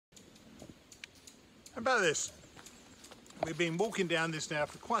How about this? We've been walking down this now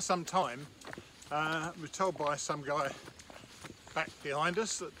for quite some time. We're told by some guy back behind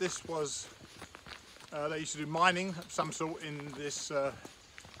us that this was, they used to do mining of some sort in this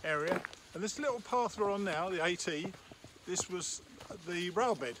area. And this little path we're on now, the AT, this was the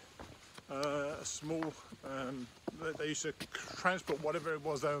rail bed. A small, they used to transport whatever it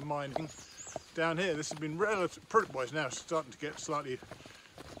was they were mining down here. This has been relative, well, it's now starting to get slightly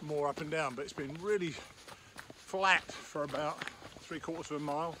more up and down, but it's been really flat for about 3/4 of a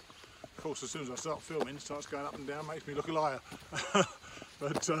mile. Of course, as soon as I start filming, it starts going up and down, makes me look a liar.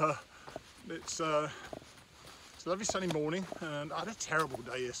 But it's a lovely sunny morning, and I had a terrible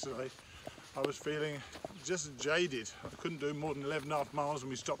day yesterday. I was feeling just jaded. I couldn't do more than 11.5 miles, and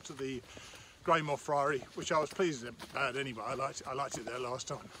we stopped at the Greymore Friary, which I was pleased about anyway. I liked it there last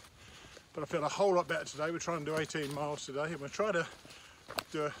time. But I feel a whole lot better today. We're trying to do 18 miles today, and we're trying to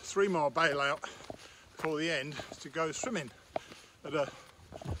do a 3-mile bailout before the end to go swimming at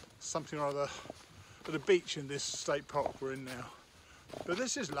something or other at a beach in this state park we're in now. But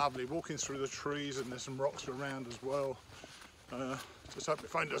this is lovely, walking through the trees, and there's some rocks around as well. Just hope the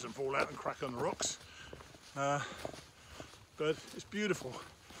phone doesn't fall out and crack on the rocks. But it's beautiful,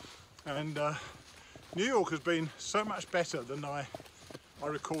 and New York has been so much better than I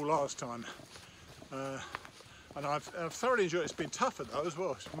recall last time, and I've thoroughly enjoyed it. It's been tougher though as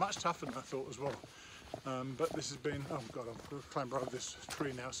well. It's much tougher than I thought as well. But this has been, oh God, I'm going to climb over this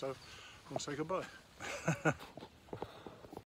tree now, so I'm going to say goodbye.